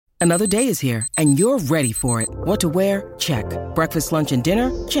Another day is here, and you're ready for it. What to wear? Check. Breakfast, lunch, and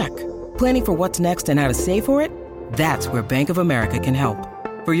dinner? Check. Planning for what's next and how to save for it? That's where Bank of America can help.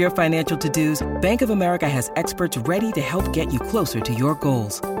 For your financial to-dos, Bank of America has experts ready to help get you closer to your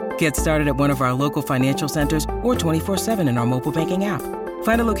goals. Get started at one of our local financial centers or 24/7 in our mobile banking app.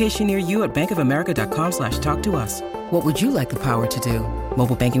 Find a location near you at bankofamerica.com/talktous. What would you like the power to do?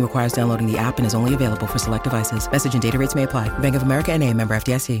 Mobile banking requires downloading the app and is only available for select devices. Message and data rates may apply. Bank of America N.A., member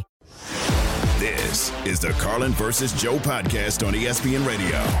FDIC. This is the Carlin versus Joe podcast on ESPN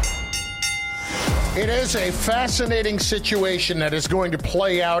Radio. It is a fascinating situation that is going to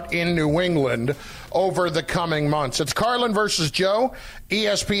play out in New England over the coming months. It's Carlin versus Joe,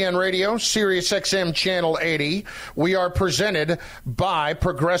 ESPN Radio, Sirius XM Channel 80. We are presented by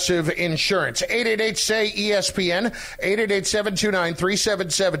Progressive Insurance. 888-SAY-ESPN,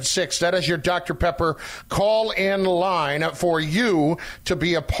 888-729-3776. That is your Dr. Pepper call-in line for you to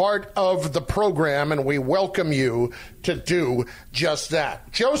be a part of the program, and we welcome you to do just that.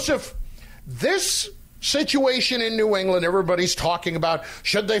 Joseph, this situation in New England, everybody's talking about,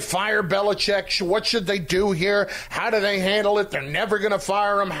 should they fire Belichick? What should they do here? How do they handle it? They're never going to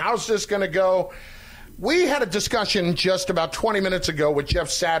fire him. How's this going to go? We had a discussion just about 20 minutes ago with Jeff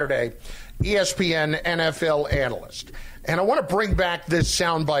Saturday, ESPN NFL analyst. And I want to bring back this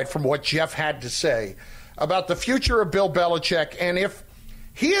soundbite from what Jeff had to say about the future of Bill Belichick and if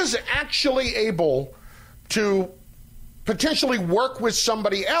he is actually able to potentially work with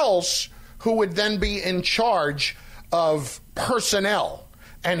somebody else who would then be in charge of personnel,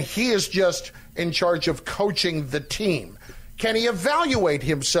 and he is just in charge of coaching the team. Can he evaluate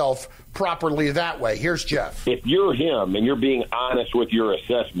himself properly that way? Here's Jeff. If you're him and you're being honest with your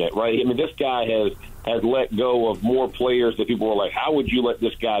assessment, right? I mean, this guy has let go of more players that people were like, how would you let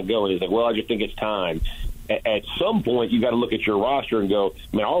this guy go? And he's like, well, I just think it's time. At some point, you got to look at your roster and go,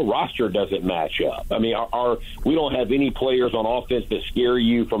 man, our roster doesn't match up. I mean, we don't have any players on offense that scare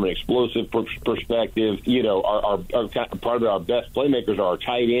you from an explosive perspective. You know, our part of our best playmakers are our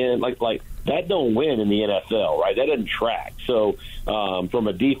tight end. Like that don't win in the NFL, right? That doesn't track. So from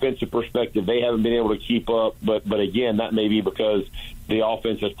a defensive perspective, they haven't been able to keep up. But again, that may be because the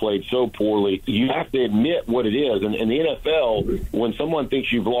offense has played so poorly. You have to admit what it is. And in the NFL, when someone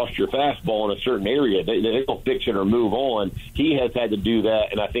thinks you've lost your fastball in a certain area, they don't fix it or move on. He has had to do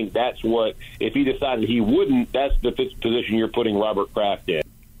that, and I think that's what, if he decided he wouldn't, that's the position you're putting Robert Kraft in.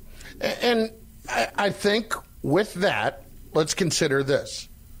 And I think with that, let's consider this.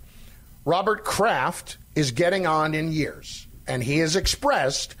 Robert Kraft is getting on in years, and he has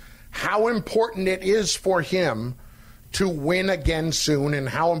expressed how important it is for him to win again soon and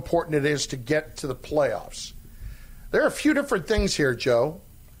how important it is to get to the playoffs. There are a few different things here, Joe.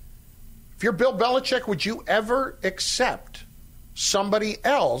 If you're Bill Belichick, would you ever accept somebody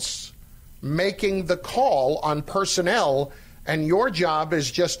else making the call on personnel and your job is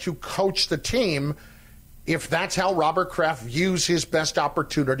just to coach the team if that's how Robert Kraft views his best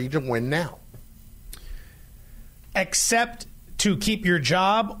opportunity to win now? Accept to keep your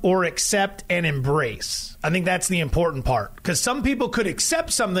job or accept and embrace. I think that's the important part, because some people could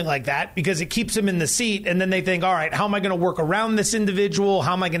accept something like that because it keeps them in the seat, and then they think, all right, how am I going to work around this individual?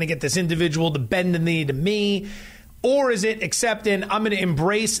 How am I going to get this individual to bend the knee to me? Or is it accept and I'm going to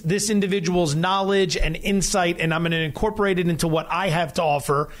embrace this individual's knowledge and insight, and I'm going to incorporate it into what I have to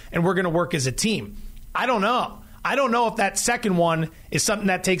offer, and we're going to work as a team? I don't know. I don't know if that second one is something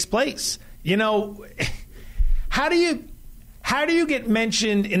that takes place. You know, how do you get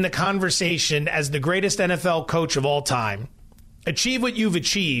mentioned in the conversation as the greatest NFL coach of all time, achieve what you've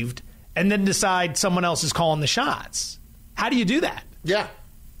achieved, and then decide someone else is calling the shots? How do you do that? Yeah.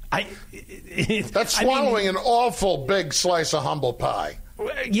 That's swallowing an awful big slice of humble pie.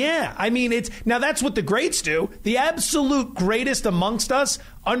 Yeah, I mean, now that's what the greats do. The absolute greatest amongst us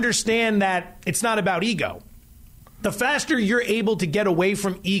understand that it's not about ego. The faster you're able to get away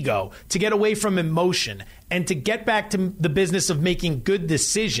from ego, to get away from emotion, and to get back to the business of making good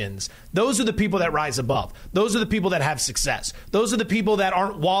decisions, those are the people that rise above. Those are the people that have success. Those are the people that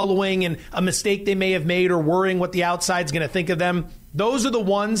aren't wallowing in a mistake they may have made or worrying what the outside's going to think of them. Those are the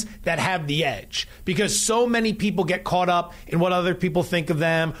ones that have the edge, because so many people get caught up in what other people think of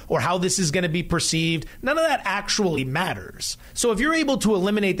them or how this is going to be perceived. None of that actually matters. So if you're able to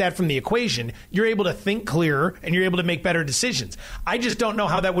eliminate that from the equation, you're able to think clearer and you're able to make better decisions. I just don't know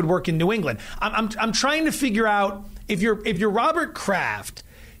how that would work in New England. I'm trying to figure out, if you're Robert Kraft,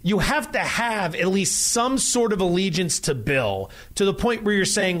 you have to have at least some sort of allegiance to Bill, to the point where you're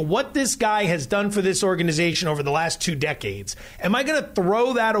saying what this guy has done for this organization over the last 2 decades. Am I going to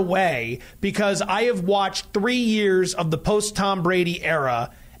throw that away because I have watched 3 years of the post-Tom Brady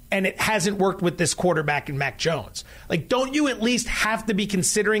era and it hasn't worked with this quarterback in Mac Jones. Like, don't you at least have to be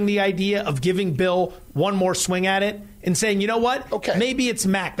considering the idea of giving Bill one more swing at it and saying, you know what? Okay. Maybe it's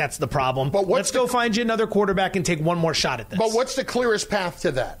Mac that's the problem. But let's go find you another quarterback and take one more shot at this. But what's the clearest path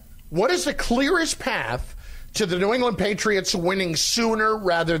to that? What is the clearest path to the New England Patriots winning sooner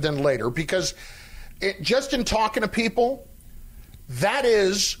rather than later? Because just in talking to people, that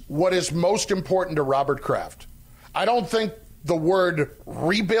is what is most important to Robert Kraft. I don't think the word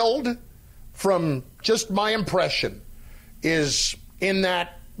rebuild, from just my impression, is in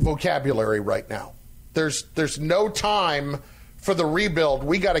that vocabulary right now. There's no time for the rebuild.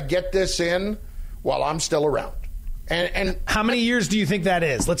 We got to get this in while I'm still around. And how many years do you think that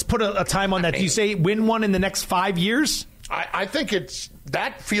is? Let's put a time on that. Do you say win one in the next 5 years? I think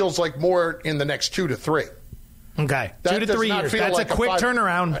that feels like more in the next 2 to 3. Okay, that 2 to 3 years. That's like a quick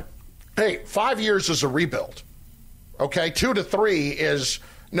turnaround. Hey, 5 years is a rebuild. Okay, 2 to 3 is,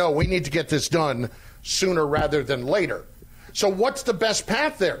 no, we need to get this done sooner rather than later. So what's the best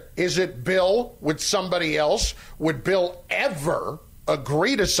path there? Is it Bill with somebody else? Would Bill ever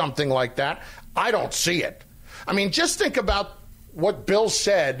agree to something like that? I don't see it. I mean, just think about what Bill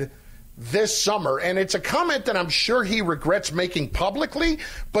said this summer, and it's a comment that I'm sure he regrets making publicly,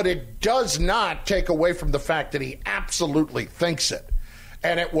 but it does not take away from the fact that he absolutely thinks it.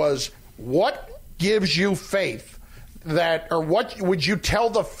 And it was, what gives you faith that, or what would you tell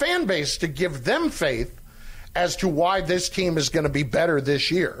the fan base to give them faith as to why this team is going to be better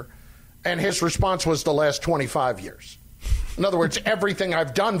this year? And his response was the last 25 years. In other words, everything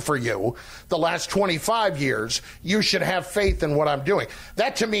I've done for you the last 25 years, you should have faith in what I'm doing.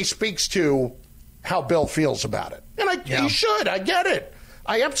 That, to me, speaks to how Bill feels about it. And he should. I get it.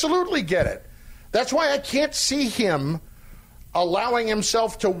 I absolutely get it. That's why I can't see him allowing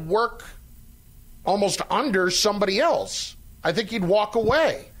himself to work almost under somebody else. I think he'd walk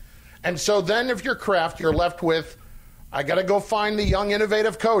away. And so then if you're Kraft, you're left with, I got to go find the young,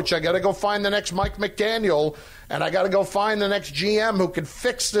 innovative coach. I got to go find the next Mike McDaniel, and I got to go find the next GM who can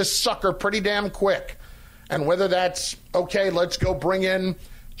fix this sucker pretty damn quick. And whether that's, okay, let's go bring in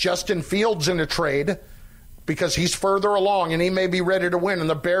Justin Fields in a trade because he's further along and he may be ready to win, and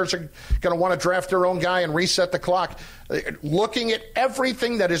the Bears are going to want to draft their own guy and reset the clock. Looking at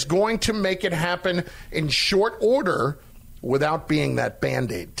everything that is going to make it happen in short order without being that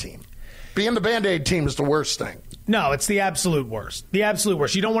Band-Aid team. Being the Band-Aid team is the worst thing. No, it's the absolute worst. The absolute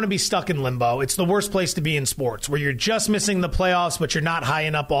worst. You don't want to be stuck in limbo. It's the worst place to be in sports, where you're just missing the playoffs, but you're not high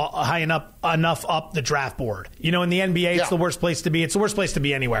enough up the draft board. You know, in the NBA, it's the worst place to be. It's the worst place to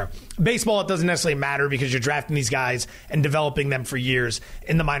be anywhere. Baseball, it doesn't necessarily matter because you're drafting these guys and developing them for years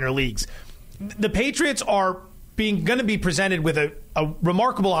in the minor leagues. The Patriots are going to be presented with a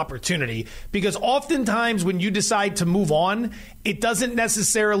remarkable opportunity, because oftentimes when you decide to move on, it doesn't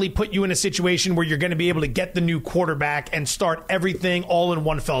necessarily put you in a situation where you're going to be able to get the new quarterback and start everything all in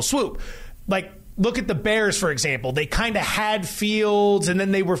one fell swoop. Like, look at the Bears, for example. They kind of had Fields, and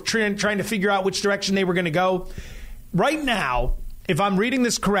then they were trying to figure out which direction they were going to go. Right now, if I'm reading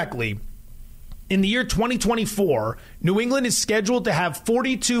this correctly, in the year 2024, New England is scheduled to have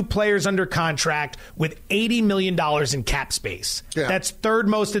 42 players under contract with $80 million in cap space. Yeah. That's third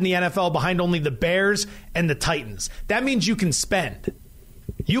most in the NFL, behind only the Bears and the Titans. That means you can spend.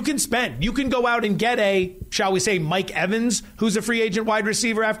 You can spend. You can go out and get shall we say, Mike Evans, who's a free agent wide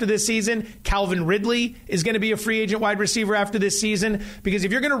receiver after this season. Calvin Ridley is going to be a free agent wide receiver after this season. Because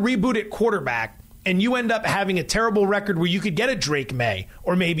if you're going to reboot at quarterback, and you end up having a terrible record where you could get a Drake May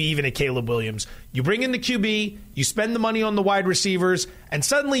or maybe even a Caleb Williams, you bring in the QB, you spend the money on the wide receivers, and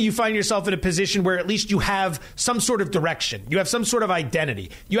suddenly you find yourself in a position where at least you have some sort of direction. You have some sort of identity.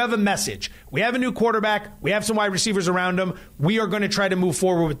 You have a message. We have a new quarterback. We have some wide receivers around him. We are going to try to move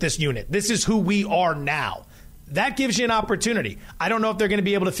forward with this unit. This is who we are now. That gives you an opportunity. I don't know if they're going to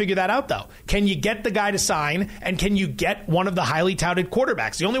be able to figure that out, though. Can you get the guy to sign, and can you get one of the highly touted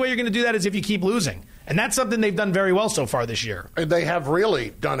quarterbacks? The only way you're going to do that is if you keep losing. And that's something they've done very well so far this year. They have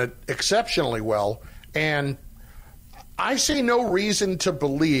really done it exceptionally well. And I see no reason to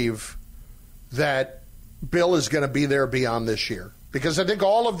believe that Bill is going to be there beyond this year, because I think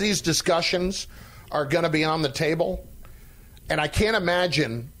all of these discussions are going to be on the table. And I can't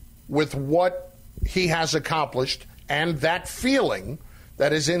imagine, with what he has accomplished and that feeling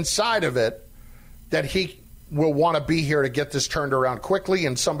that is inside of it, that he will want to be here to get this turned around quickly,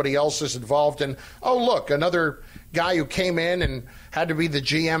 and somebody else is involved. And, oh, look, another guy who came in and had to be the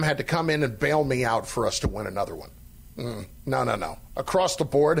GM had to come in and bail me out for us to win another one. No. Across the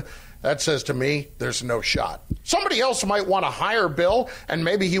board, that says to me there's no shot. Somebody else might want to hire Bill, and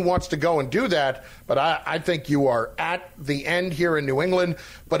maybe he wants to go and do that, but I think you are at the end here in New England.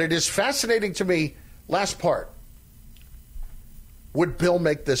 But it is fascinating to me, last part, would Bill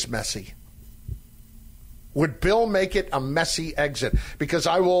make this messy? Would Bill make it a messy exit? Because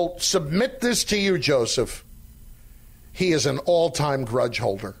I will submit this to you, Joseph. He is an all-time grudge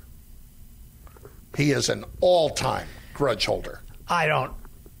holder. He is an all-time grudge holder. I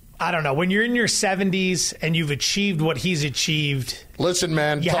don't know. When you're in your 70s and you've achieved what he's achieved. Listen,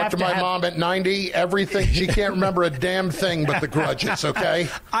 man, talk to my mom at 90. Everything. She can't remember a damn thing but the grudges, okay?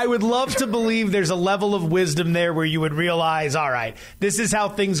 I would love to believe there's a level of wisdom there where you would realize, all right, this is how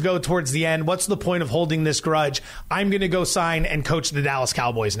things go towards the end. What's the point of holding this grudge? I'm going to go sign and coach the Dallas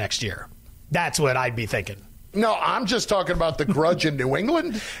Cowboys next year. That's what I'd be thinking. No, I'm just talking about the grudge in New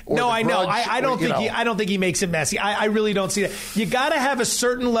England. No, I know. I don't think he makes it messy. I really don't see that. You got to have a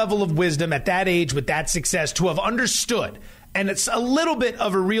certain level of wisdom at that age with that success to have understood. And it's a little bit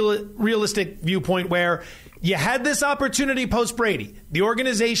of a realistic viewpoint where you had this opportunity post Brady. The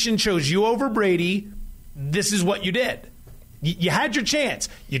organization chose you over Brady. This is what you did. You had your chance.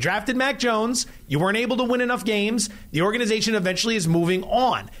 You drafted Mac Jones. You weren't able to win enough games. The organization eventually is moving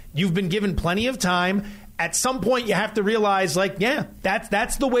on. You've been given plenty of time. At some point, you have to realize,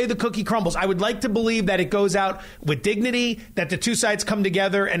 that's the way the cookie crumbles. I would like to believe that it goes out with dignity, that the two sides come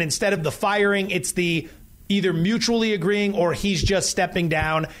together, and instead of the firing, it's the either mutually agreeing or he's just stepping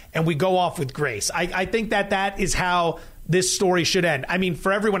down, and we go off with grace. I think that is how this story should end. I mean,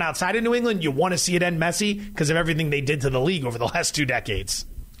 for everyone outside of New England, you want to see it end messy because of everything they did to the league over the last 2 decades.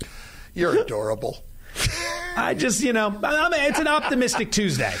 You're adorable. I just, it's an optimistic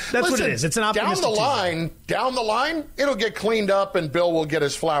Tuesday. That's what it is. It's an optimistic Tuesday. Down the line, it'll get cleaned up and Bill will get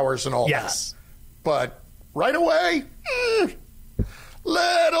his flowers and all that. But right away,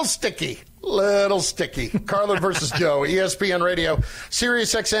 little sticky. Carlin versus Joe, ESPN Radio,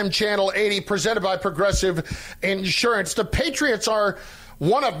 Sirius XM Channel 80, presented by Progressive Insurance. The Patriots are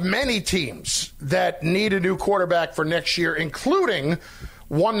one of many teams that need a new quarterback for next year, including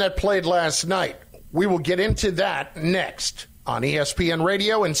one that played last night. We will get into that next on ESPN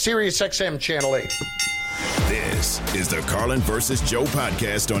Radio and Sirius XM Channel 8. This is the Carlin versus Joe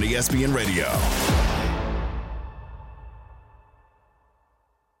podcast on ESPN Radio.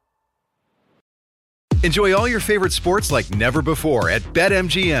 Enjoy all your favorite sports like never before at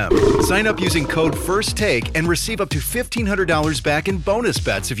BetMGM. Sign up using code FIRSTTAKE and receive up to $1,500 back in bonus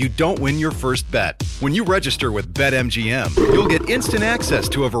bets if you don't win your first bet. When you register with BetMGM, you'll get instant access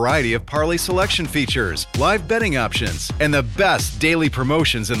to a variety of parlay selection features, live betting options, and the best daily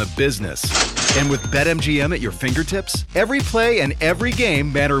promotions in the business. And with BetMGM at your fingertips, every play and every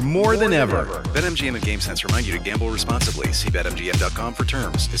game matter more than ever. BetMGM and GameSense remind you to gamble responsibly. See BetMGM.com for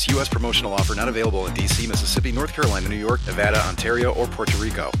terms. This U.S. promotional offer not available in D.C., Mississippi, North Carolina, New York, Nevada, Ontario, or Puerto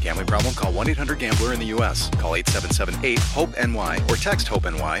Rico. Gambling problem? Call 1-800-GAMBLER in the U.S. Call 877-8-HOPE-NY or text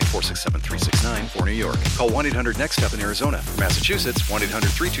HOPE-NY 467-369 for New York. Call 1-800-NEXT-STEP in Arizona. For Massachusetts,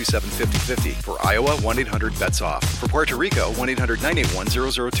 1-800-327-5050. For Iowa, 1-800-BETS-OFF. For Puerto Rico,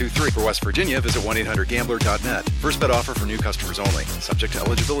 1-800-981-0023. For West Virginia, visit 1-800-GAMBLER.net. First bet offer for new customers only. Subject to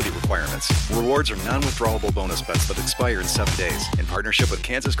eligibility requirements. Rewards are non-withdrawable bonus bets that expire in 7 days. In partnership with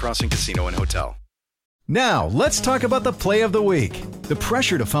Kansas Crossing Casino and Hotel. Now, let's talk about the play of the week. The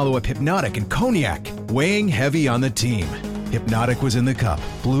pressure to follow up Hypnotic and Cognac, weighing heavy on the team. Hypnotic was in the cup,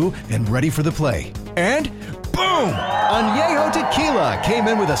 blue, and ready for the play. And boom! Añejo Tequila came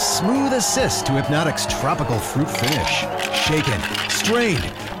in with a smooth assist to Hypnotic's tropical fruit finish. Shaken,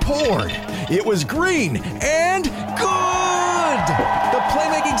 strained, poured. It was green and good! The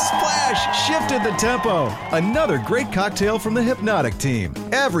playmaking splash shifted the tempo. Another great cocktail from the Hypnotic team.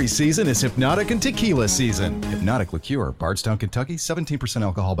 Every season is Hypnotic and Tequila season. Hypnotic Liqueur, Bardstown, Kentucky, 17%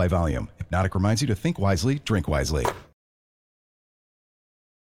 alcohol by volume. Hypnotic reminds you to think wisely, drink wisely.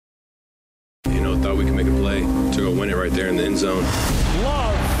 Thought we could make a play to go win it right there in the end zone.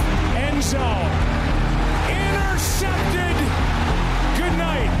 Love, end zone, intercepted. Good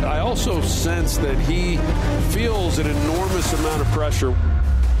night. I also sense that he feels an enormous amount of pressure.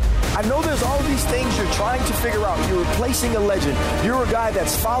 I know there's all these things you're trying to figure out. You're replacing a legend. You're a guy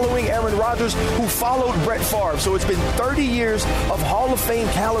that's following Aaron Rodgers, who followed Brett Favre. So it's been 30 years of Hall of Fame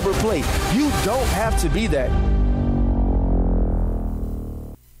caliber play. You don't have to be that.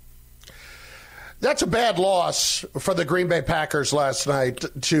 That's a bad loss for the Green Bay Packers last night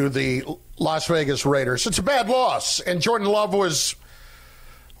to the Las Vegas Raiders. It's a bad loss. And Jordan Love was,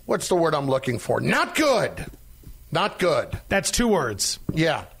 what's the word I'm looking for? Not good. Not good. That's 2 words.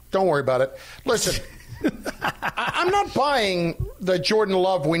 Yeah, don't worry about it. Listen, I'm not buying the Jordan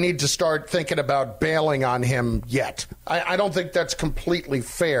Love. We need to start thinking about bailing on him yet. I don't think that's completely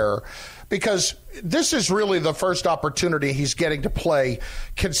fair, because this is really the first opportunity he's getting to play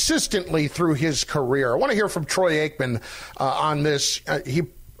consistently through his career. I want to hear from Troy Aikman on this. He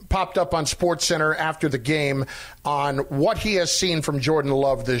popped up on SportsCenter after the game on what he has seen from Jordan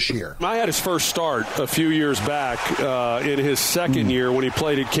Love this year. I had his first start a few years back in his second year when he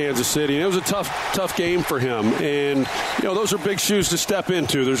played at Kansas City. And it was a tough game for him. And, those are big shoes to step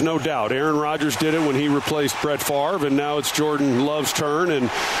into. There's no doubt. Aaron Rodgers did it when he replaced Brett Favre, and now it's Jordan Love's turn.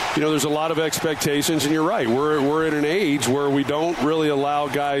 And, there's a lot of expectations. And you're right. We're at an age where we don't really allow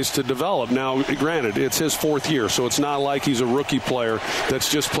guys to develop. Now, granted, it's his fourth year, so it's not like he's a rookie player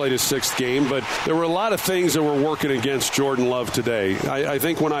that's just played his sixth game. But there were a lot of things that were working against Jordan Love today. I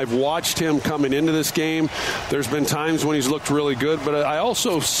think when I've watched him coming into this game, there's been times when he's looked really good, but I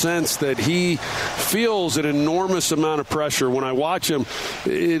also sense that he feels an enormous amount of pressure. When I watch him,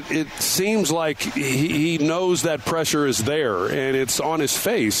 it seems like he knows that pressure is there, and it's on his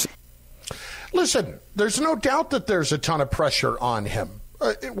face. Listen, there's no doubt that there's a ton of pressure on him.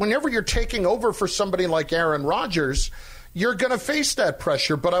 Whenever you're taking over for somebody like Aaron Rodgers, you're going to face that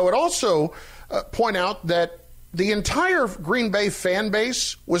pressure. But I would also point out that the entire Green Bay fan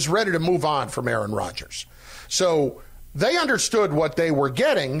base was ready to move on from Aaron Rodgers. So they understood what they were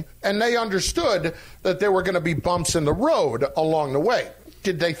getting, and they understood that there were going to be bumps in the road along the way.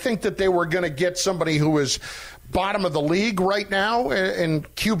 Did they think that they were going to get somebody who is bottom of the league right now in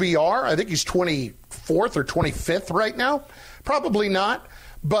QBR? I think he's 24th or 25th right now. Probably not.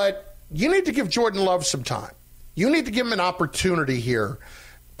 But you need to give Jordan Love some time. You need to give him an opportunity here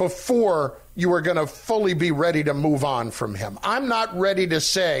before you are going to fully be ready to move on from him. I'm not ready to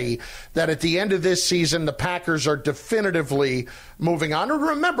say that at the end of this season the Packers are definitively moving on. And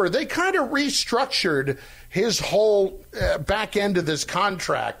remember, they kind of restructured his whole back end of this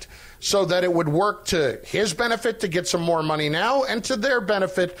contract so that it would work to his benefit to get some more money now, and to their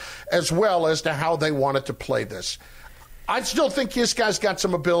benefit as well as to how they wanted to play this. I still think this guy's got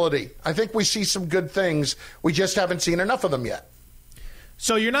some ability. I think we see some good things. We just haven't seen enough of them yet.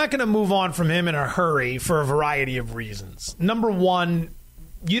 So you're not going to move on from him in a hurry for a variety of reasons. Number one,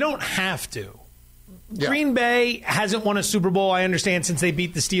 you don't have to. Yeah. Green Bay hasn't won a Super Bowl, I understand, since they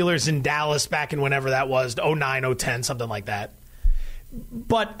beat the Steelers in Dallas back in whenever that was, 09, 010, something like that.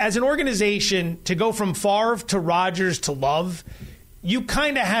 But as an organization, to go from Favre to Rodgers to Love, you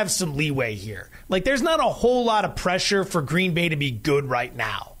kind of have some leeway here. Like, there's not a whole lot of pressure for Green Bay to be good right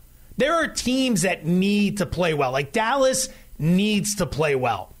now. There are teams that need to play well. Like, Dallas needs to play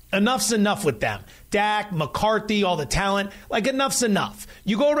well. Enough's enough with them. Dak, McCarthy, all the talent. Like, enough's enough.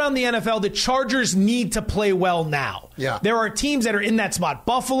 You go around the NFL, the Chargers need to play well now. Yeah. There are teams that are in that spot.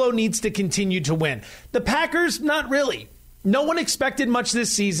 Buffalo needs to continue to win. The Packers, not really. No one expected much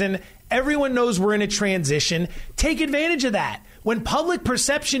this season. Everyone knows we're in a transition. Take advantage of that. When public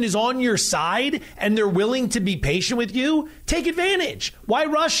perception is on your side and they're willing to be patient with you, take advantage. Why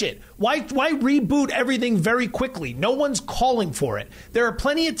rush it? Why reboot everything very quickly? No one's calling for it. There are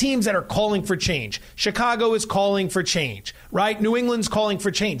plenty of teams that are calling for change. Chicago is calling for change, right? New England's calling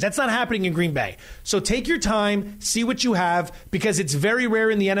for change. That's not happening in Green Bay. So take your time, see what you have, because it's very rare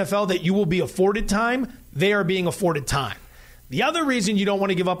in the NFL that you will be afforded time. They are being afforded time. The other reason you don't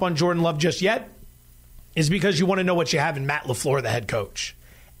want to give up on Jordan Love just yet is because you want to know what you have in Matt LaFleur, the head coach.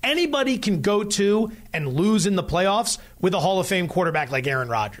 Anybody can go to and lose in the playoffs with a Hall of Fame quarterback like Aaron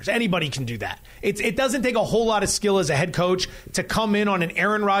Rodgers. Anybody can do that. It doesn't take a whole lot of skill as a head coach to come in on an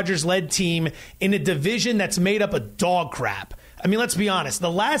Aaron Rodgers-led team in a division that's made up of dog crap. I mean, let's be honest. The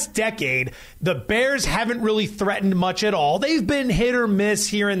last decade, the Bears haven't really threatened much at all. They've been hit or miss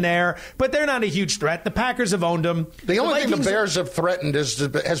here and there, but they're not a huge threat. The Packers have owned them. The only thing the Bears have threatened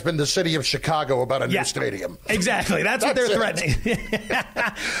has been the city of Chicago about a new stadium. Exactly. That's what they're threatening.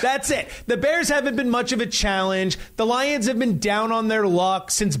 That's it. The Bears haven't been much of a challenge. The Lions have been down on their luck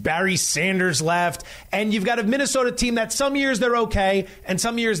since Barry Sanders left. And you've got a Minnesota team that some years they're okay and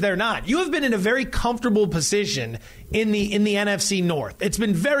some years they're not. You have been in a very comfortable position in the NFC North. It's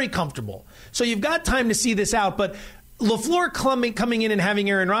been very comfortable. So you've got time to see this out. But LaFleur coming in and having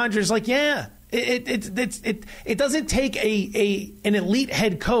Aaron Rodgers, like, yeah, it doesn't take an elite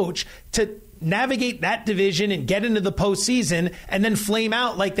head coach to navigate that division and get into the postseason and then flame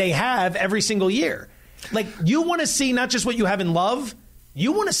out like they have every single year. Like, you want to see not just what you have in Love,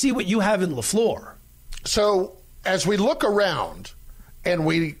 you want to see what you have in LaFleur. So as we look around and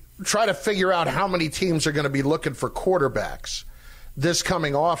we try to figure out how many teams are going to be looking for quarterbacks this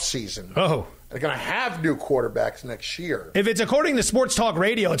coming off season. They're going to have new quarterbacks next year. If it's according to Sports Talk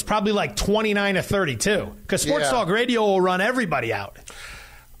Radio, it's probably like 29 to 32 because Sports Talk Radio will run everybody out.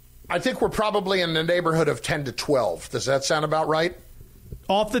 I think we're probably in the neighborhood of 10 to 12. Does that sound about right?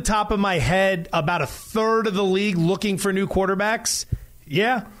 Off the top of my head, about a third of the league looking for new quarterbacks.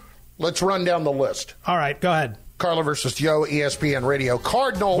 Yeah. Let's run down the list. All right, go ahead. Carlin versus Joe, ESPN Radio.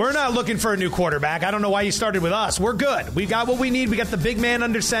 Cardinals. We're not looking for a new quarterback. I don't know why you started with us. We're good. We got what we need. We got the big man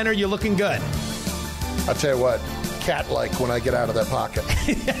under center. You're looking good. I'll tell you what, cat-like when I get out of that pocket.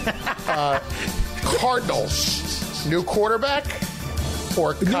 Cardinals. New quarterback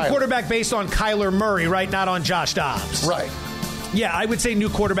or New quarterback based on Kyler Murray, right? Not on Josh Dobbs. Right. Yeah, I would say new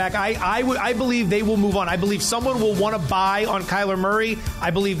quarterback. I believe they will move on. I believe someone will want to buy on Kyler Murray.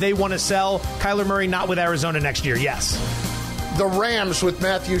 I believe they want to sell Kyler Murray, not with Arizona next year. Yes. The Rams with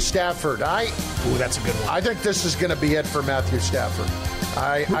Matthew Stafford. Ooh, that's a good one. I think this is going to be it for Matthew Stafford.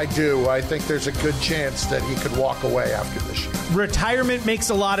 I do. I think there's a good chance that he could walk away after this year. Retirement makes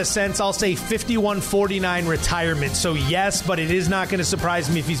a lot of sense. I'll say 51-49 retirement. So, yes, but it is not going to surprise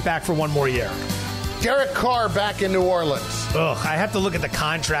me if he's back for one more year. Derek Carr back in New Orleans. I have to look at the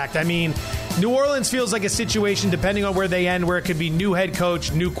contract. I mean, New Orleans feels like a situation, depending on where they end, where it could be new head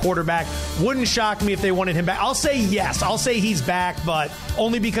coach, new quarterback. Wouldn't shock me if they wanted him back. I'll say yes. I'll say he's back, but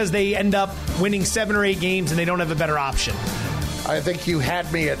only because they end up winning 7 or 8 games and they don't have a better option. I think you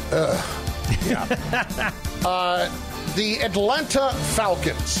had me at yeah. The Atlanta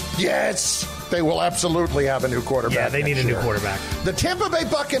Falcons. Yes, they will absolutely have a new quarterback. Yeah, they need a new quarterback. The Tampa Bay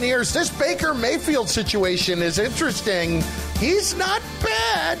Buccaneers. This Baker Mayfield situation is interesting. He's not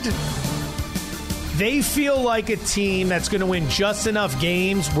bad. They feel like a team that's going to win just enough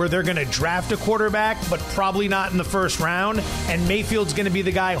games where they're going to draft a quarterback, but probably not in the first round. And Mayfield's going to be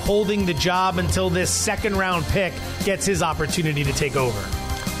the guy holding the job until this second-round pick gets his opportunity to take over.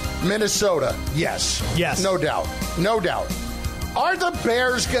 Minnesota, yes. Yes. No doubt. No doubt. Are the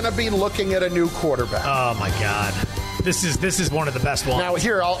Bears going to be looking at a new quarterback? Oh, my God. This is one of the best ones. Now,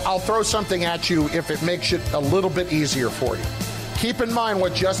 here, I'll throw something at you if it makes it a little bit easier for you. Keep in mind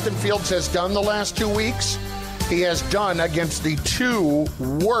what Justin Fields has done the last 2 weeks. He has done against the 2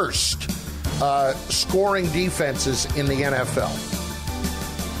 worst scoring defenses in the NFL.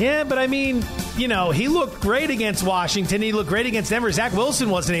 Yeah, but I mean, you know, he looked great against Washington. He looked great against Denver. Zach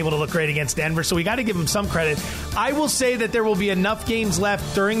Wilson wasn't able to look great against Denver, so we got to give him some credit. I will say that there will be enough games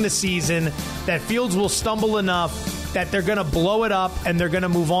left during the season that Fields will stumble enough that they're going to blow it up and they're going to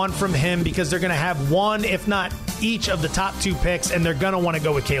move on from him because they're going to have one, if not each of the top 2 picks, and they're going to want to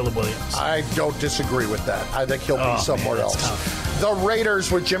go with Caleb Williams. I don't disagree with that. I think he'll be somewhere else. Tough. The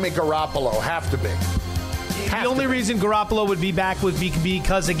Raiders with Jimmy Garoppolo have to be. The only reason Garoppolo would be back would be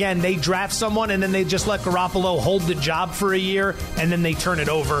because, again, they draft someone and then they just let Garoppolo hold the job for a year and then they turn it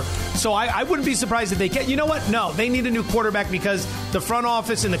over. So I wouldn't be surprised if they get, you know what? No, they need a new quarterback because the front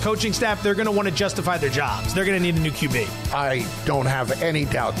office and the coaching staff, they're going to want to justify their jobs. They're going to need a new QB. I don't have any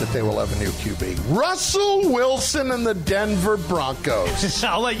doubt that they will have a new QB. Russell Wilson and the Denver Broncos.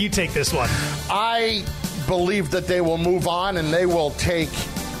 I'll let you take this one. I believe that they will move on and they will take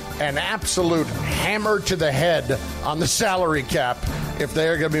an absolute hammer to the head on the salary cap if they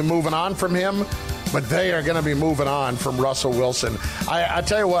are going to be moving on from him, but they are going to be moving on from Russell Wilson. I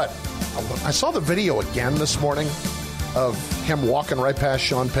tell you what, I saw the video again this morning of him walking right past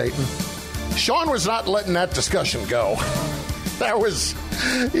Sean Payton. Sean was not letting that discussion go.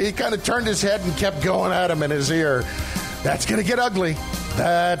 He kind of turned his head and kept going at him in his ear. That's going to get ugly.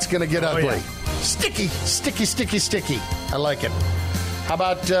 That's going to get ugly. Yeah. Sticky, sticky, sticky, sticky. I like it. How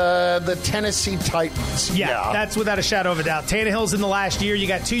about the Tennessee Titans? Yeah, that's without a shadow of a doubt. Tannehill's in the last year. You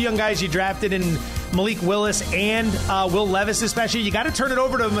got 2 young guys you drafted in Malik Willis and Will Levis especially. You got to turn it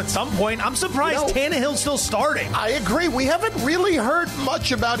over to them at some point. I'm surprised Tannehill's still starting. I agree. We haven't really heard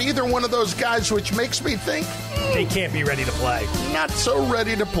much about either one of those guys, which makes me think they can't be ready to play. Not so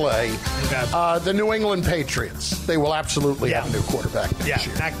ready to play. Okay. The New England Patriots. They will absolutely have a new quarterback next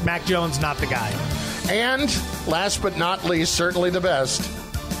year. Mac Jones, not the guy. And last but not least, certainly the best,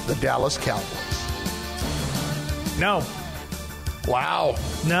 the Dallas Cowboys. No. Wow.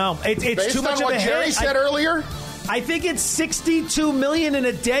 No. It's too much of a hit. Based on what Jerry said earlier? I think it's $62 million in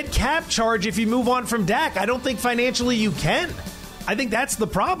a dead cap charge if you move on from Dak. I don't think financially you can. I think that's the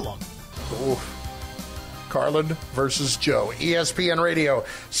problem. Ooh. Carlin versus Joe. ESPN Radio,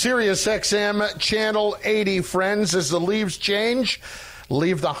 Sirius XM, Channel 80. Friends, as the leaves change,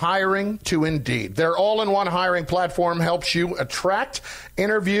 leave the hiring to Indeed. Their all-in-one hiring platform helps you attract,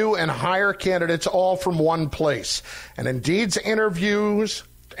 interview, and hire candidates all from one place. And Indeed's interview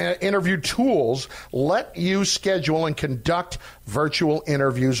tools let you schedule and conduct virtual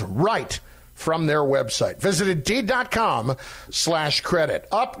interviews right from their website. Visit Indeed.com/credit.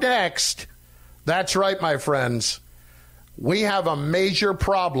 Up next, that's right, my friends, we have a major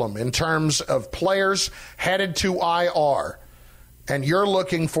problem in terms of players headed to IR, and you're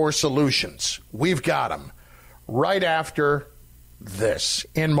looking for solutions. We've got them right after this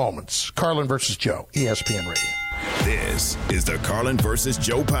in moments. Carlin versus Joe, ESPN Radio. This is the Carlin versus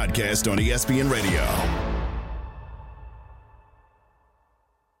Joe podcast on ESPN Radio.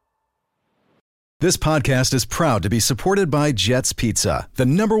 This podcast is proud to be supported by Jets Pizza, the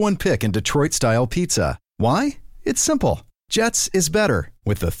 #1 pick in Detroit-style pizza. Why? It's simple. Jets is better.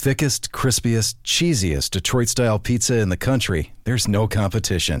 With the thickest, crispiest, cheesiest Detroit-style pizza in the country, there's no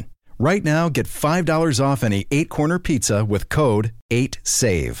competition. Right now, get $5 off any 8-corner pizza with code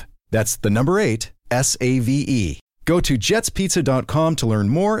 8SAVE. That's the number 8, SAVE. Go to jetspizza.com to learn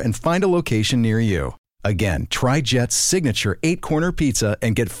more and find a location near you. Again, try Jet's signature 8-corner pizza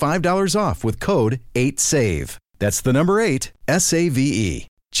and get $5 off with code 8SAVE. That's the number 8, SAVE.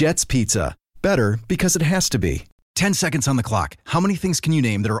 Jet's Pizza. Better because it has to be. 10 seconds on the clock. How many things can you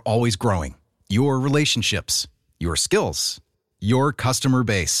name that are always growing? Your relationships, your skills, your customer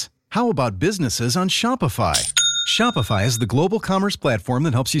base. How about businesses on Shopify? Shopify is the global commerce platform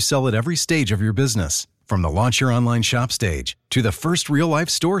that helps you sell at every stage of your business. From the launch your online shop stage, to the first real-life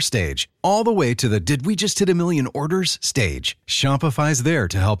store stage, all the way to the did we just hit a million orders stage, Shopify's there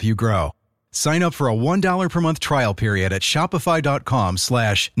to help you grow. Sign up for a $1 per month trial period at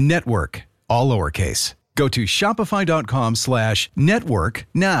shopify.com/network, all lowercase. Go to shopify.com/network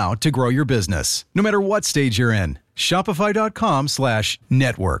now to grow your business, no matter what stage you're in.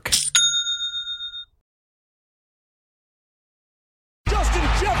 Shopify.com/network. Justin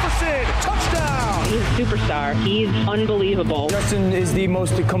Jefferson, touchdown! He's a superstar. He's unbelievable. Justin is the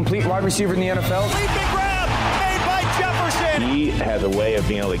most complete wide receiver in the NFL. Leaping grab made by Jefferson. He has a way of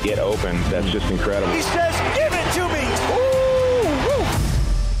being able to get open that's just incredible. He says, give it to me.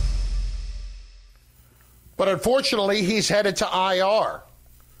 But unfortunately, he's headed to IR.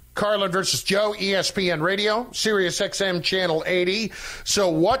 Carlin versus Joe, ESPN Radio, Sirius XM Channel 80. So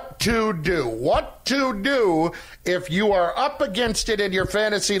what to do? What to do if you are up against it in your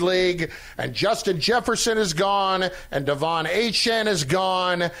fantasy league and Justin Jefferson is gone and Devon Achane is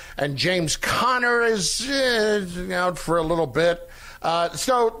gone and James Conner is out for a little bit.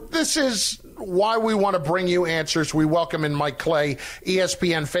 So this is why we want to bring you answers. We welcome in Mike Clay,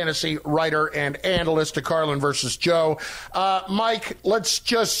 ESPN fantasy writer and analyst to Carlin versus Joe. Mike, let's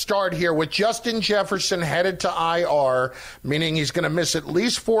just start here with Justin Jefferson headed to IR, meaning he's going to miss at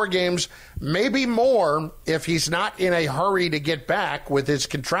least 4 games, maybe more if he's not in a hurry to get back with his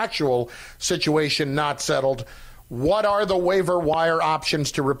contractual situation not settled. What are the waiver wire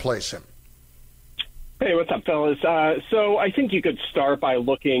options to replace him? Hey, what's up, fellas? So I think you could start by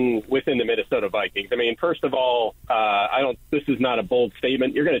looking within the Minnesota Vikings. I mean, first of all, this is not a bold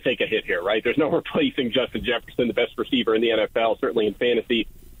statement. You're going to take a hit here, right? There's no replacing Justin Jefferson, the best receiver in the NFL, certainly in fantasy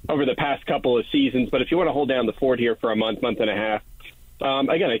over the past couple of seasons. But if you want to hold down the fort here for a month and a half,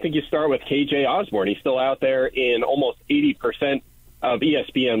 again, I think you start with KJ Osborne. He's still out there in almost 80% of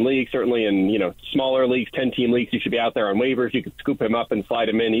ESPN leagues, certainly in, smaller leagues, 10-team leagues. You should be out there on waivers. You could scoop him up and slide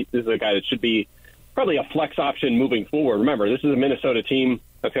him in. This is a guy that should be probably a flex option moving forward. Remember, this is a Minnesota team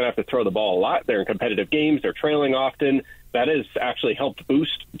that's going to have to throw the ball a lot. They're in competitive games. They're trailing often. That has actually helped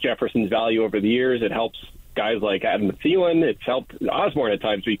boost Jefferson's value over the years. It helps guys like Adam Thielen. It's helped Osborne at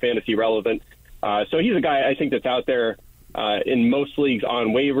times be fantasy relevant. So he's a guy I think that's out there in most leagues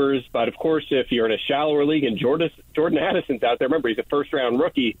on waivers. But, of course, if you're in a shallower league and Jordan Addison's out there, remember, he's a first-round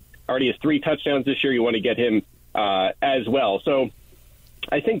rookie, already has 3 touchdowns this year. You want to get him as well. So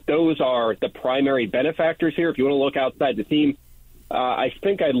I think those are the primary benefactors here. If you want to look outside the team, I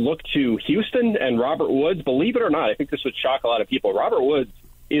think I'd look to Houston and Robert Woods. Believe it or not, I think this would shock a lot of people. Robert Woods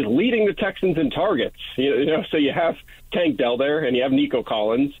is leading the Texans in targets. So you have Tank Dell there, and you have Nico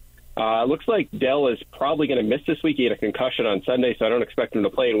Collins. Looks like Dell is probably going to miss this week. He had a concussion on Sunday, so I don't expect him to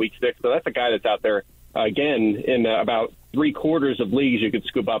play in Week 6. So that's a guy that's out there, again, in about 3/4 of leagues you could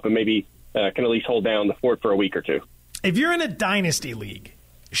scoop up and maybe can at least hold down the fort for a week or two. If you're in a dynasty league,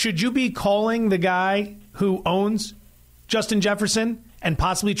 should you be calling the guy who owns Justin Jefferson and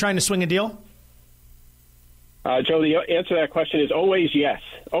possibly trying to swing a deal? Joe, the answer to that question is always yes.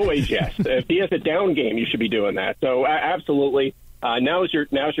 Always yes. If he has a down game, you should be doing that. So absolutely, now's your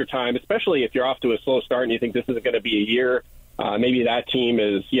time, especially if you're off to a slow start and you think this isn't going to be a year. Maybe that team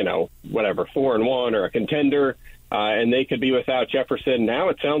is, 4-1 or a contender, and they could be without Jefferson. Now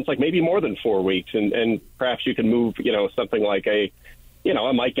it sounds like maybe more than 4 weeks, and perhaps you can move, something like a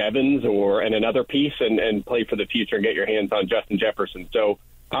Mike Evans and another piece and play for the future and get your hands on Justin Jefferson. So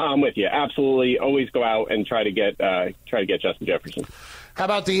I'm with you. Absolutely. Always go out and try to get Justin Jefferson. How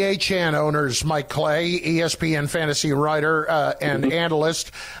about the Achane owners, Mike Clay, ESPN fantasy writer and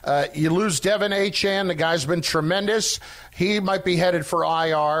analyst? You lose Devin Achane. The guy's been tremendous. He might be headed for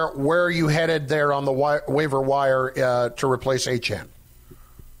IR. Where are you headed there on the waiver wire to replace Achane?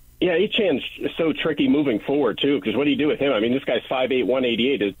 Yeah, Achane's so tricky moving forward, too, because what do you do with him? I mean, this guy's 5'8",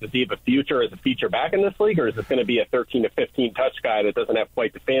 188. Does he have a future as a feature back in this league, or is this going to be a 13 to 15 touch guy that doesn't have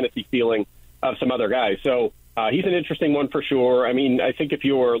quite the fantasy feeling of some other guys? So he's an interesting one for sure. I mean, I think if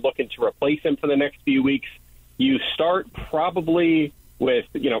you're looking to replace him for the next few weeks, you start probably with,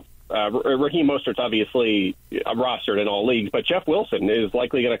 Raheem Mostert's obviously rostered in all leagues, but Jeff Wilson is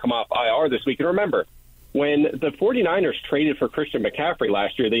likely going to come off IR this week. And remember, when the 49ers traded for Christian McCaffrey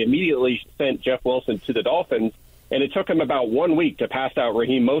last year, they immediately sent Jeff Wilson to the Dolphins, and it took him about 1 week to pass out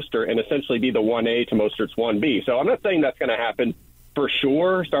Raheem Mostert and essentially be the 1A to Mostert's 1B. So I'm not saying that's going to happen for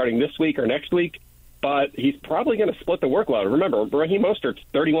sure starting this week or next week, but he's probably going to split the workload. Remember, Raheem Mostert's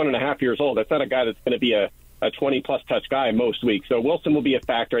 31 and a half years old. That's not a guy that's going to be a 20-plus touch guy most weeks. So Wilson will be a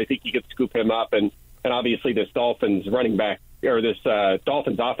factor. I think you could scoop him up, and obviously this Dolphins running back or this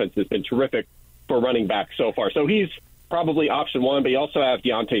Dolphins offense has been terrific for running back so far. So he's probably option one, but you also have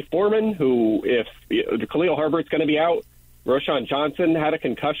Deontay Foreman, who, if Khalil Herbert's going to be out, Roschon Johnson had a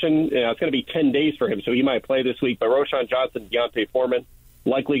concussion. It's going to be 10 days for him, so he might play this week. But Roschon Johnson, Deontay Foreman,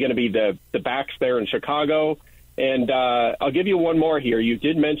 likely going to be the backs there in Chicago. And I'll give you one more here. You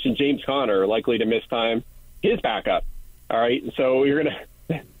did mention James Conner, likely to miss time. His backup. All right, so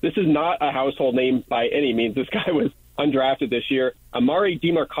this is not a household name by any means. This guy was undrafted this year. Amari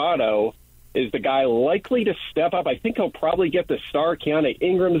DiMercado is the guy likely to step up. I think he'll probably get the start. Keanu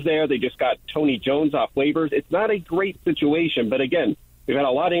Ingram's there. They just got Tony Jones off waivers. It's not a great situation, but again, we've had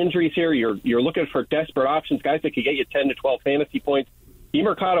a lot of injuries here. You're looking for desperate options, guys that could get you 10 to 12 fantasy points.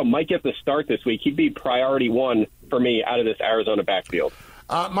 DiMercado might get the start this week. He'd be priority one for me out of this Arizona backfield.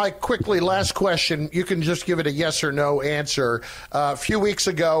 Mike, quickly, last question. You can just give it a yes or no answer. A few weeks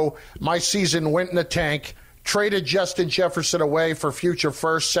ago, my season went in the tank. Traded Justin Jefferson away for future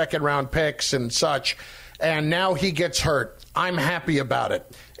first, second-round picks and such, and now he gets hurt. I'm happy about it.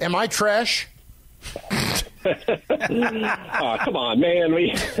 Am I trash? Oh, come on, man.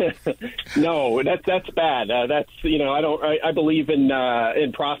 No, that's bad. I believe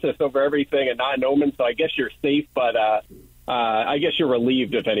in process over everything and not in omen, so I guess you're safe, but I guess you're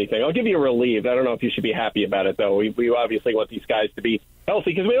relieved, if anything. I'll give you a relieved. I don't know if you should be happy about it, though. We obviously want these guys to be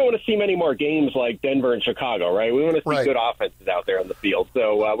healthy because we don't want to see many more games like Denver and Chicago, right? We want to see good offenses out there on the field.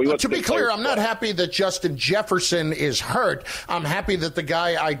 So we want to be clear, I'm not happy that Justin Jefferson is hurt. I'm happy that the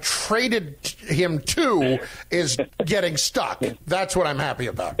guy I traded him to is getting stuck. That's what I'm happy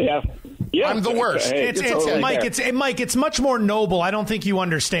about. Yeah. I'm the worst. Mike, it's much more noble. I don't think you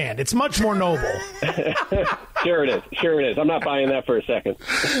understand. It's much more noble. Sure it is. I'm not buying that for a second.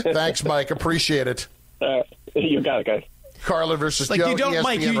 Thanks, Mike. Appreciate it. You got it, guys. Carlin versus Joe. You don't,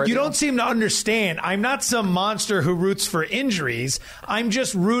 Mike, you don't seem to understand. I'm not some monster who roots for injuries. I'm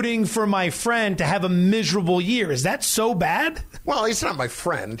just rooting for my friend to have a miserable year. Is that so bad? Well, he's not my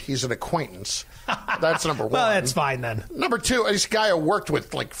friend. He's an acquaintance. That's number one. Well, that's fine then. Number two, this guy I worked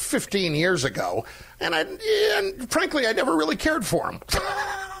with like 15 years ago, and frankly, I never really cared for him.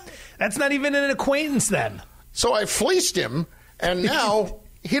 That's not even an acquaintance then. So I fleeced him, and now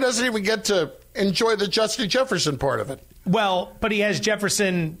he doesn't even get to enjoy the Justin Jefferson part of it. Well, but he has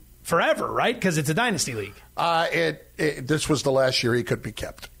Jefferson forever, right? Because it's a dynasty league. This was the last year he could be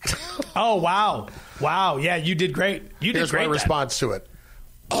kept. Oh, wow. Wow. Yeah, you did great. Here's my response to it.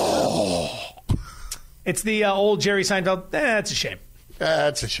 Oh. It's the old Jerry Seinfeld. That's a shame.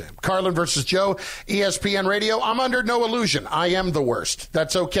 That's a shame. Carlin versus Joe, ESPN Radio. I'm under no illusion. I am the worst.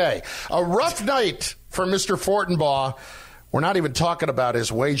 That's okay. A rough night for Mr. Fortenbaugh. We're not even talking about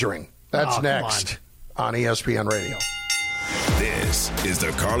his wagering. That's next on ESPN Radio. This is the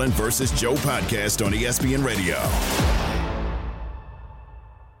Carlin versus Joe podcast on ESPN Radio.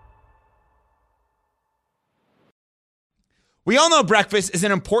 We all know breakfast is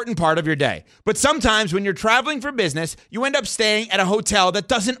an important part of your day, but sometimes when you're traveling for business, you end up staying at a hotel that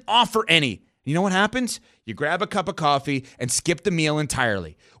doesn't offer any. You know what happens? You grab a cup of coffee and skip the meal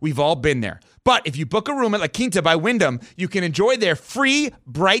entirely. We've all been there. But if you book a room at La Quinta by Wyndham, you can enjoy their free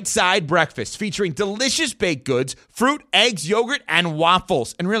Bright Side breakfast featuring delicious baked goods, fruit, eggs, yogurt, and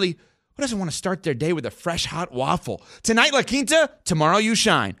waffles. And really, who doesn't want to start their day with a fresh, hot waffle? Tonight, La Quinta, tomorrow you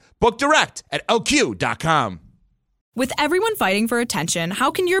shine. Book direct at LQ.com. With everyone fighting for attention, how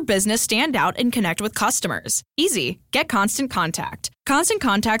can your business stand out and connect with customers? Easy. Get Constant Contact. Constant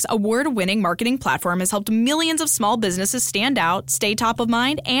Contact's award-winning marketing platform has helped millions of small businesses stand out, stay top of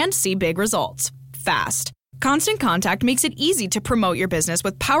mind, and see big results fast. Constant Contact makes it easy to promote your business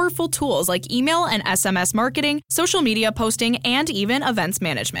with powerful tools like email and SMS marketing, social media posting, and even events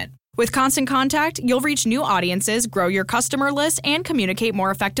management. With Constant Contact, you'll reach new audiences, grow your customer list, and communicate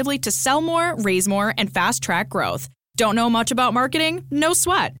more effectively to sell more, raise more, and fast-track growth. Don't know much about marketing? No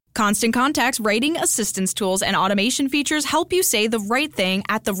sweat. Constant Contact's writing assistance tools and automation features help you say the right thing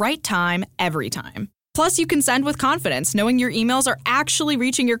at the right time, every time. Plus, you can send with confidence, knowing your emails are actually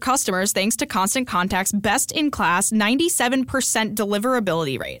reaching your customers thanks to Constant Contact's best-in-class 97%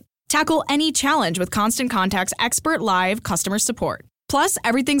 deliverability rate. Tackle any challenge with Constant Contact's expert live customer support. Plus,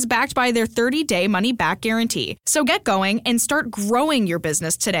 everything's backed by their 30-day money-back guarantee. So get going and start growing your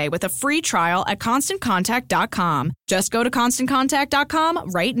business today with a free trial at ConstantContact.com. Just go to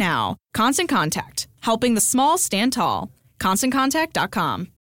ConstantContact.com right now. Constant Contact, helping the small stand tall. ConstantContact.com.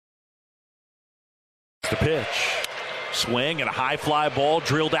 The pitch. Swing and a high fly ball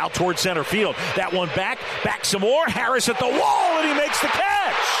drilled out towards center field. That one back some more. Harris at the wall, and he makes the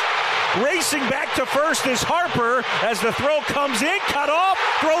catch. Racing back to first is Harper as the throw comes in, cut off,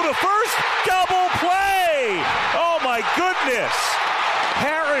 throw to first, double play. Oh my goodness.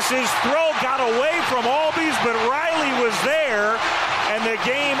 Harris's throw got away from Albies, but Riley was there, and the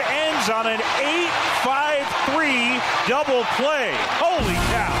game ends on an 8-5-3 double play. Holy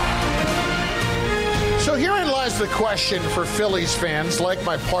cow. So herein lies the question for Phillies fans like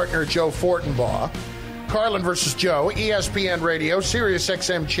my partner Joe Fortenbaugh. Carlin versus Joe, ESPN Radio, Sirius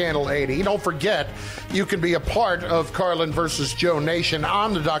XM Channel 80. Don't forget, you can be a part of Carlin versus Joe Nation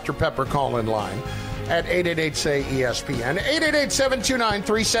on the Dr. Pepper call-in line at 888-SAY-ESPN,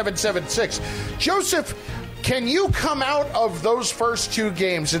 888-729-3776. Joseph, can you come out of those first two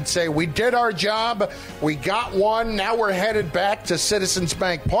games and say, we did our job, we got one, now we're headed back to Citizens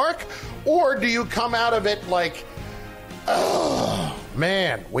Bank Park? Or do you come out of it like, oh,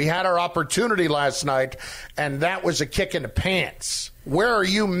 man, we had our opportunity last night, and that was a kick in the pants? Where are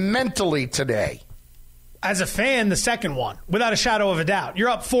you mentally today? As a fan, the second one, without a shadow of a doubt. You're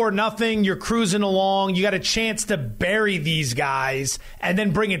up 4-0. You're cruising along. You got a chance to bury these guys and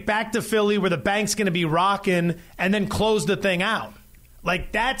then bring it back to Philly where the bank's going to be rocking and then close the thing out.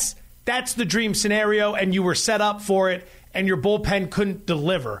 Like, that's the dream scenario, and you were set up for it, and your bullpen couldn't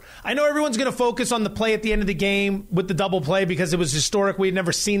deliver. I know everyone's going to focus on the play at the end of the game with the double play because it was historic. We had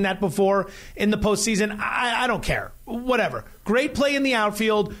never seen that before in the postseason. I don't care. Whatever. Great play in the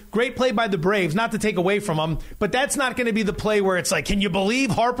outfield. Great play by the Braves, not to take away from them, but that's not going to be the play where it's like, can you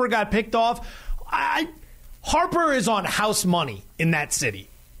believe Harper got picked off? Harper is on house money in that city.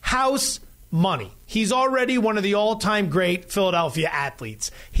 House money. He's already one of the all-time great Philadelphia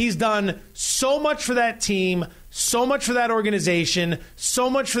athletes. He's done so much for that team, so much for that organization, so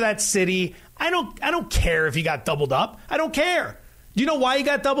much for that city. I don't care if he got doubled up. I don't care. Do you know why he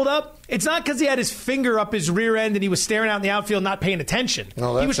got doubled up? It's not because he had his finger up his rear end and he was staring out in the outfield not paying attention.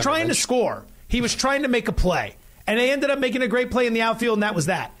 No, he was trying to score. He was trying to make a play. And they ended up making a great play in the outfield, and that was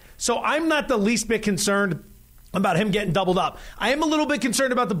that. So I'm not the least bit concerned about him getting doubled up. I am a little bit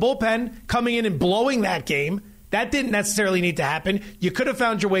concerned about the bullpen coming in and blowing that game. That didn't necessarily need to happen. You could have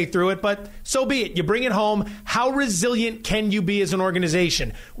found your way through it, but so be it. You bring it home. How resilient can you be as an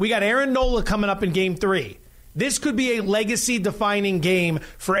organization? We got Aaron Nola coming up in Game 3. This could be a legacy-defining game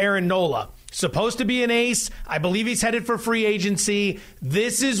for Aaron Nola. Supposed to be an ace. I believe he's headed for free agency.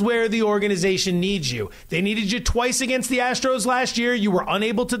 This is where the organization needs you. They needed you twice against the Astros last year. You were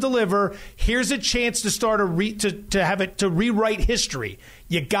unable to deliver. Here's a chance to start to rewrite history.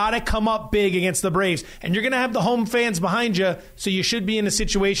 You got to come up big against the Braves, and you're going to have the home fans behind you, so you should be in a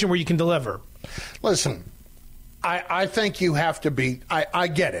situation where you can deliver. Listen, I think you have to be. I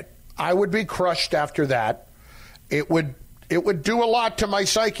get it. I would be crushed after that. It would do a lot to my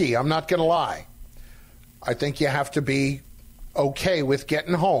psyche. I'm not going to lie. I think you have to be okay with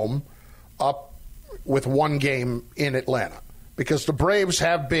getting home up with one game in Atlanta, because the Braves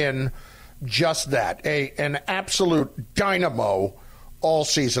have been just that, an absolute dynamo all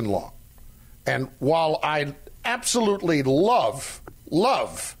season long. And while I absolutely love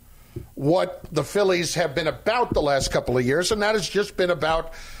what the Phillies have been about the last couple of years, and that has just been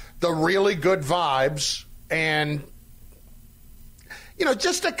about the really good vibes and, you know,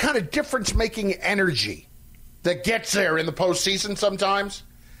 just a kind of difference-making energy that gets there in the postseason sometimes.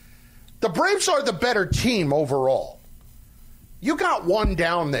 The Braves are the better team overall. You got one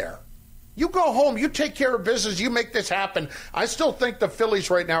down there. You go home, you take care of business, you make this happen. I still think the Phillies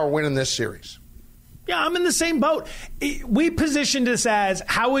right now are winning this series. Yeah, I'm in the same boat. We positioned this as,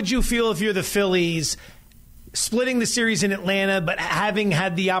 how would you feel if you're the Phillies splitting the series in Atlanta, but having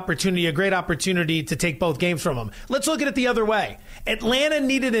had the opportunity, a great opportunity to take both games from them? Let's look at it the other way. Atlanta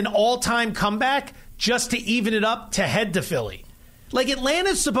needed an all-time comeback just to even it up to head to Philly. Like,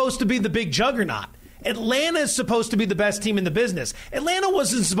 Atlanta's supposed to be the big juggernaut. Atlanta is supposed to be the best team in the business. Atlanta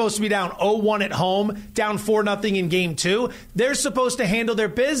wasn't supposed to be down 0-1 at home, down 4-0 in Game 2. They're supposed to handle their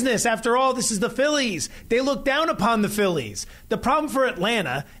business. After all, this is the Phillies. They look down upon the Phillies. The problem for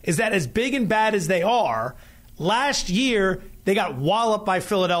Atlanta is that as big and bad as they are, last year they got walloped by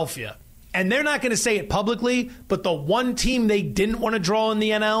Philadelphia. And they're not going to say it publicly, but the one team they didn't want to draw in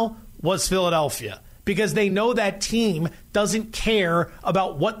the NL was Philadelphia, because they know that team doesn't care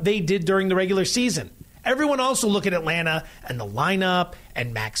about what they did during the regular season. Everyone else will look at Atlanta and the lineup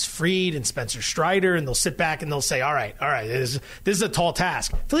and Max Fried and Spencer Strider, and they'll sit back and they'll say, all right, this is a tall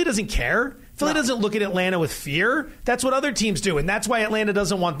task. Philly doesn't care. Philly doesn't look at Atlanta with fear. That's what other teams do, and that's why Atlanta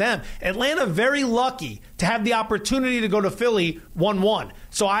doesn't want them. Atlanta very lucky to have the opportunity to go to Philly 1-1.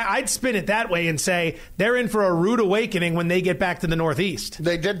 So I'd spin it that way and say they're in for a rude awakening when they get back to the Northeast.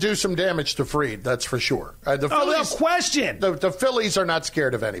 They did do some damage to Fried, that's for sure. The Phillies, no question. The Phillies are not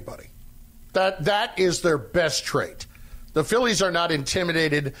scared of anybody. That is their best trait. The Phillies are not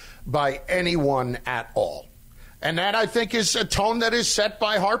intimidated by anyone at all. And that, I think, is a tone that is set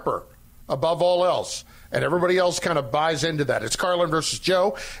by Harper above all else. And everybody else kind of buys into that. It's Carlin versus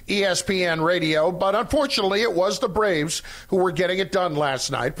Joe, ESPN Radio. But unfortunately, it was the Braves who were getting it done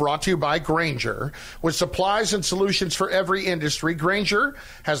last night, brought to you by Grainger. With supplies and solutions for every industry, Grainger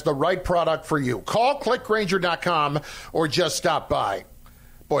has the right product for you. Call, click Grainger.com, or just stop by.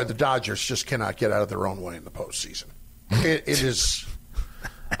 Boy, the Dodgers just cannot get out of their own way in the postseason. It is,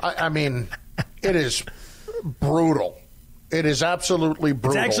 I mean, it is brutal. It is absolutely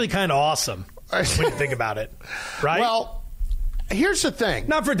brutal. It's actually kind of awesome when you think about it, right? Well, here's the thing.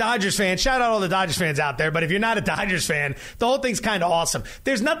 Not for Dodgers fans. Shout out all the Dodgers fans out there. But if you're not a Dodgers fan, the whole thing's kind of awesome.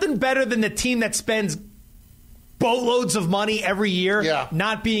 There's nothing better than the team that spends boatloads of money every year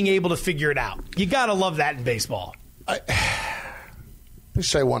not being able to figure it out. You got to love that in baseball. Let me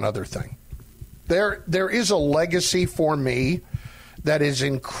say one other thing. There is a legacy for me that is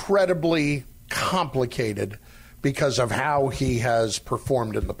incredibly complicated because of how he has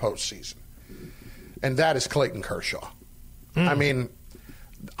performed in the postseason. And that is Clayton Kershaw. I mean,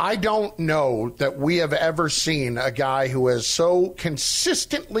 I don't know that we have ever seen a guy who has so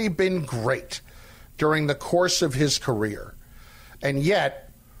consistently been great during the course of his career. And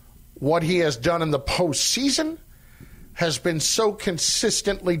yet, what he has done in the postseason has been so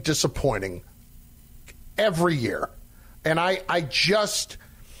consistently disappointing every year. And I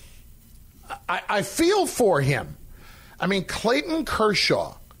feel for him. I mean, Clayton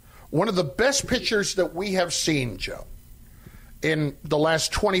Kershaw, one of the best pitchers that we have seen, Joe, in the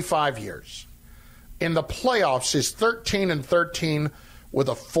last 25 years. In the playoffs, is 13-13 with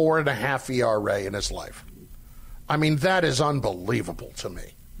a 4.5 ERA in his life. I mean, that is unbelievable to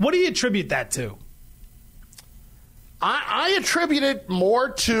me. What do you attribute that to? I attribute it more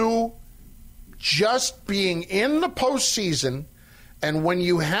to just being in the postseason, and when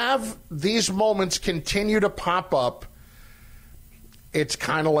you have these moments continue to pop up, it's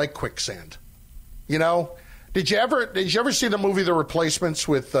kind of like quicksand. You know? Did you ever see the movie The Replacements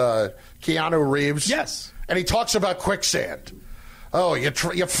with Keanu Reeves? Yes. And he talks about quicksand. Oh, you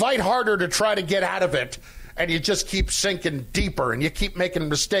fight harder to try to get out of it, and you just keep sinking deeper, and you keep making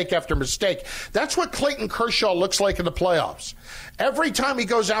mistake after mistake. That's what Clayton Kershaw looks like in the playoffs. Every time he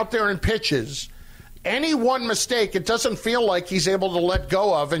goes out there and pitches, any one mistake, it doesn't feel like he's able to let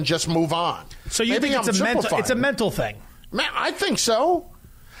go of and just move on. So you think it's a mental thing? Man, I think so.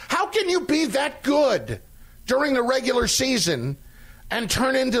 How can you be that good during the regular season and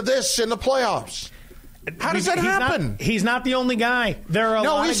turn into this in the playoffs? How does that happen? He's not the only guy. There are a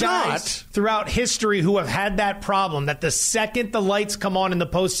lot of guys throughout history who have had that problem, that the second the lights come on in the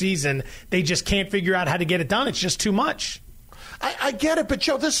postseason, they just can't figure out how to get it done. It's just too much. I get it, but,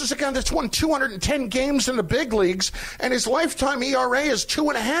 Joe, this is a guy that's won 210 games in the big leagues, and his lifetime ERA is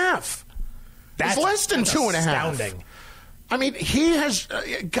 2.5. It's less than 2.5. Astounding. I mean, he has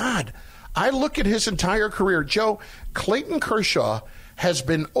God, I look at his entire career. Joe, Clayton Kershaw has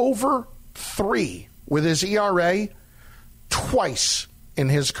been over 3 with his ERA twice in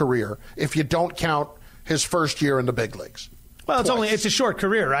his career, if you don't count his first year in the big leagues. Well, it's a short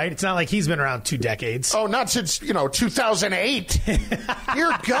career, right? It's not like he's been around 2 decades. Oh, not since, 2008.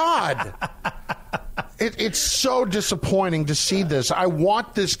 Dear God. It's so disappointing to see this. I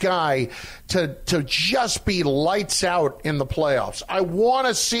want this guy to just be lights out in the playoffs. I want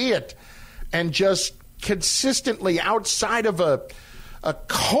to see it. And just consistently outside of a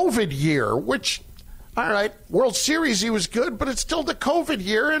COVID year, which, all right, World Series, he was good, but it's still the COVID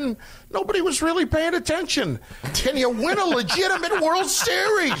year, and nobody was really paying attention. Can you win a legitimate World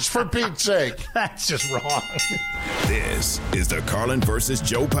Series, for Pete's sake? That's just wrong. This is the Carlin versus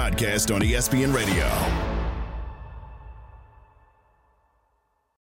Joe podcast on ESPN Radio.